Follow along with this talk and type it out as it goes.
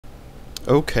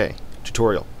Okay,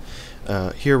 tutorial.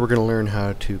 Here we're going to learn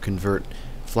how to convert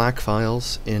FLAC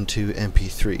files into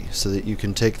mp3 so that you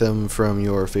can take them from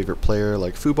your favorite player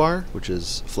like Foobar, which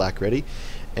is FLAC ready,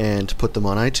 and put them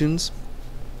on iTunes.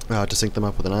 To sync them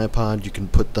up with an iPod, you can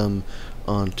put them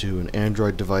onto an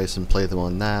Android device and play them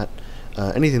on that.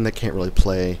 Anything that can't really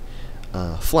play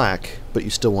FLAC, but you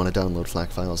still want to download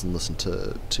FLAC files and listen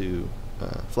to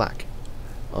FLAC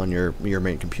on your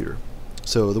main computer.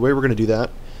 So the way we're going to do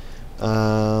that,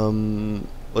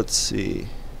 let's see,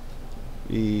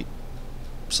 we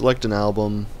select an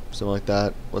album, something like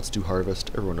that. Let's do Harvest.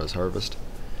 Everyone knows Harvest.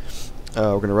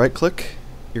 We're going to right click,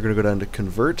 you're going to go down to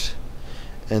Convert,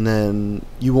 and then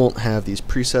you won't have these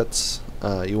presets.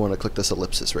 You want to click this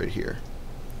ellipsis right here.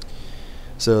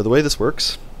 So the way this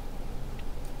works,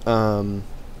 you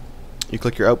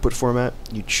click your output format,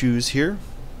 you choose here.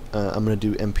 I'm going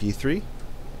to do mp3,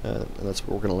 and that's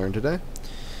what we're going to learn today.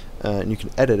 And you can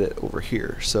edit it over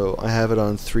here. So I have it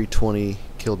on 320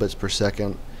 kilobits per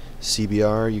second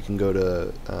CBR. You can go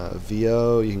to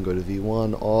VO, you can go to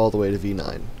V1, all the way to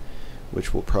V9,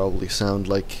 which will probably sound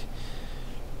like,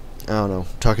 I don't know,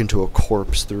 talking to a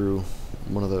corpse through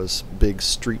one of those big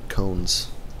street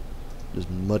cones. Just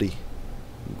muddy.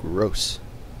 Gross.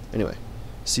 Anyway,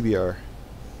 CBR.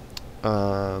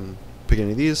 Pick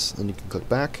any of these, and you can click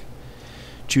back.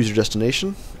 Choose your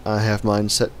destination. I have mine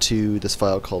set to this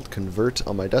file called convert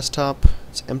on my desktop.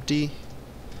 It's empty.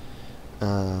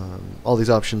 All these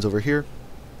options over here.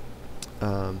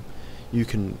 You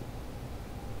can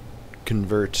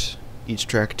convert each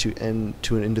track to an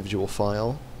individual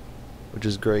file, which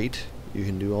is great. You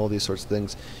can do all these sorts of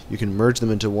things. You can merge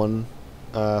them into one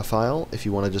file if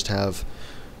you want to just have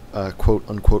a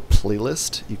quote-unquote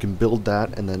playlist. You can build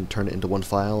that and then turn it into one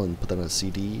file and put that on a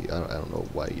CD. I don't know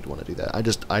why you'd want to do that. I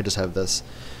just have this,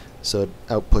 so it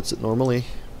outputs it normally.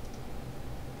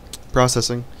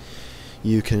 Processing.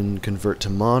 You can convert to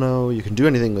mono. You can do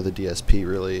anything with a DSP,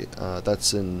 really.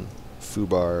 That's in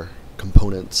Foobar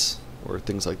components or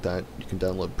things like that. You can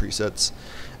download presets.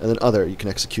 And then other, you can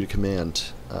execute a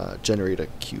command, generate a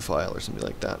Q file or something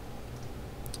like that,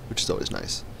 which is always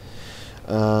nice.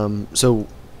 So,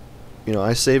 you know,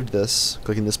 I saved this,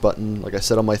 clicking this button, like I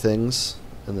said on my things,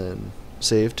 and then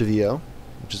save to VO,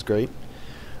 which is great.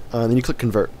 Then you click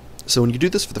convert. So when you do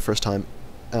this for the first time,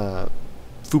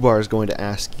 Foobar is going to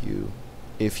ask you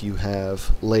if you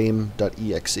have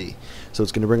lame.exe. So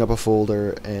it's going to bring up a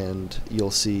folder, and you'll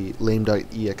see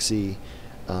lame.exe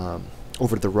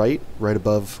over to the right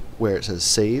above where it says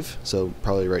save. So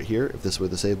probably right here, if this were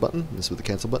the save button, this were the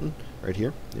cancel button, right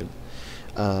here.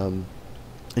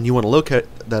 And you want to locate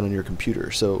that on your computer,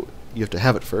 so you have to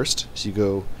have it first. So you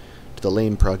go to the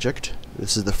lame project.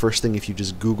 This is the first thing if you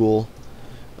just Google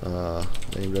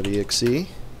lame.exe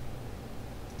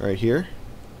right here.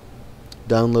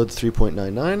 Download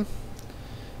 3.99,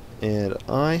 and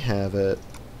I have it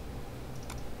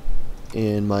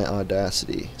in my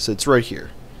Audacity. So it's right here.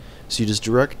 So you just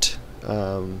direct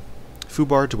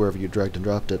Foobar to wherever you dragged and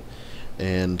dropped it,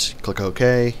 and click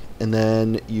OK, and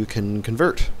then you can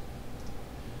convert.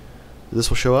 This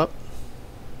will show up,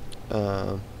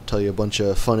 tell you a bunch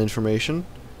of fun information,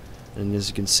 and as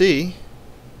you can see,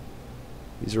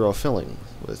 these are all filling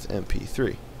with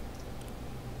mp3.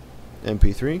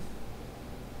 mp3.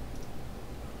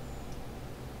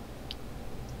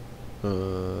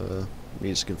 We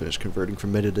just can finish converting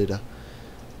from metadata.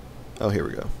 Oh, here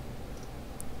we go.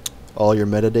 All your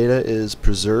metadata is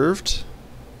preserved.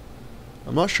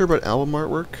 I'm not sure about album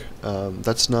artwork.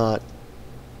 That's not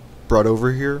brought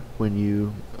over here when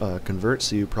you convert,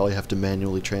 so you probably have to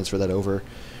manually transfer that over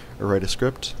or write a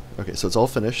script. Okay, so it's all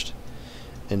finished,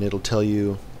 and it'll tell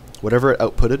you whatever it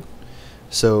outputted.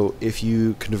 So if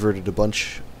you converted a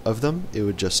bunch of them, it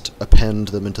would just append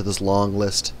them into this long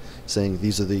list saying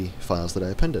these are the files that I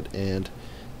appended, and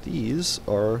these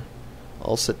are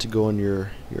all set to go on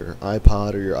your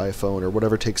iPod or your iPhone or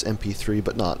whatever takes mp3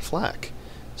 but not FLAC.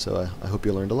 So I hope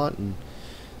you learned a lot, and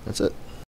that's it.